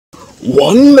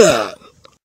One man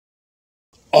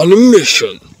on a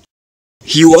mission.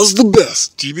 He was the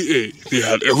best DBA they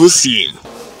had ever seen.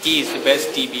 He is the best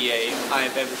DBA I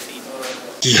have ever seen.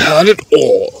 He had it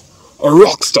all. A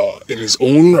rock star in his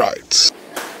own right.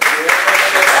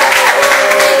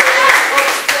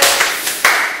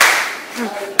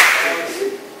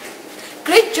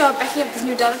 Great job backing up these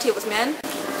new data tables, man.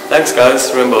 Thanks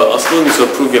guys. Remember, I'll still need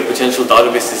to approve your potential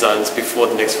database designs before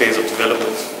the next phase of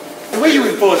development. The way you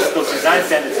enforce those design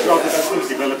standards throughout the system's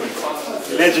development.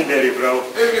 Legendary, bro.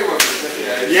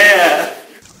 Yeah!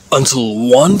 Until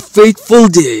one fateful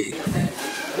day.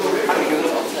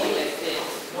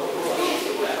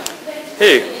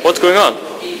 Hey, what's going on?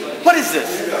 What is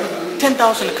this?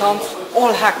 10,000 accounts,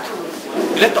 all hacked.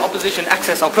 You let the opposition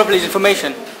access our privileged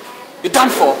information. You're done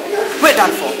for. We're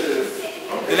done for.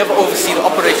 You'll never oversee the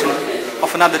operation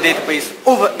of another database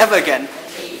ever again.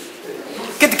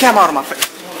 Get the camera out of my face.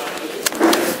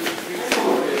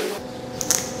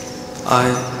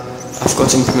 I've got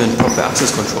to implement proper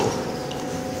access control.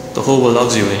 The whole world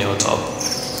loves you when you're top.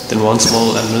 Then one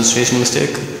small administration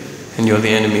mistake, and you're the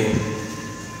enemy.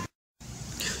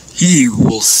 He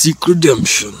will seek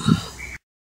redemption.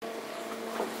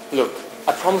 Look,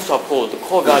 I promise to uphold the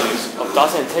core values of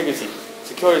data integrity,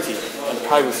 security, and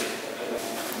privacy.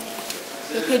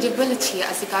 Your credibility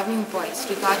as a governing voice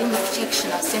regarding the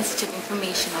protection of sensitive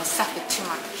information has suffered too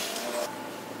much.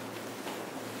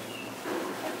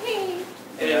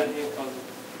 Yeah.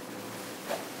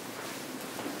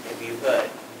 Have you heard?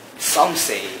 Some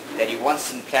say that he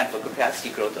wants to plan for capacity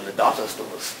growth on the data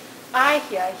stores. I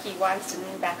hear he wants to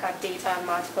back up data on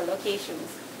multiple locations,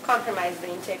 compromise the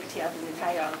integrity of the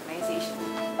entire organization.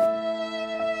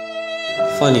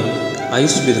 Funny, I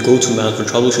used to be the go-to man for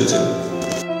troubleshooting.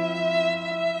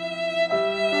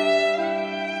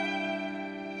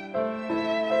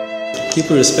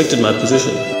 People respected my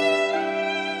position.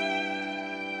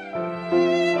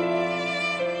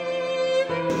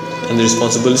 And the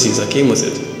responsibilities that came with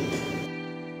it.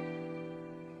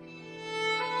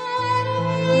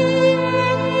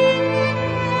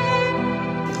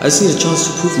 I just need a chance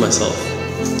to prove myself.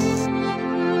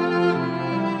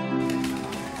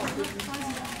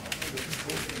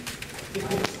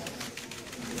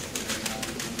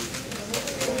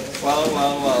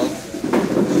 Well.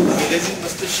 It isn't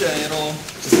Mr. Shaylin.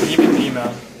 Just leave it be,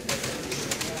 man.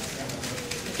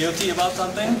 Guilty about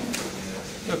something?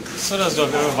 Look, Soda's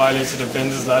job ever violated a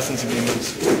vendor's license agreement.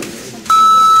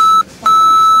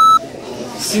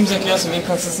 Seems like you have some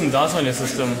inconsistent data on your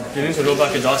system. You need to roll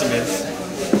back your database.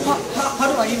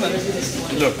 How do I even?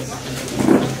 Look,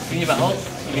 if you need my help,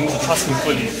 you need to trust me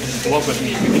fully. Work with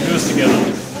me. We can do this together.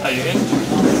 Are you in?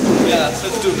 Yeah,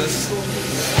 let's do this.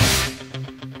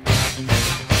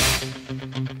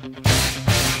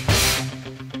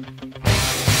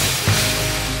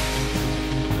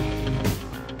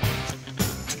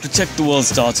 Protect the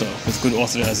world's data with good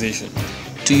authorization.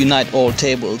 To unite all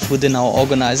tables within our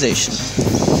organization.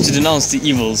 To denounce the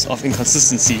evils of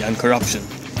inconsistency and corruption.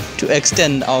 To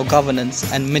extend our governance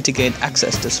and mitigate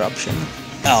access disruption.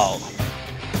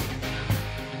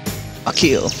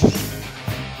 Aaqil.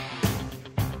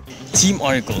 Team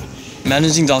Oracle,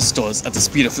 managing data stores at the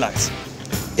speed of light.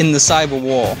 In the cyber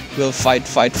war, we'll fight.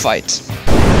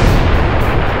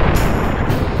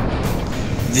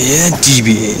 They're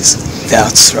DBAs,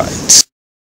 that's right.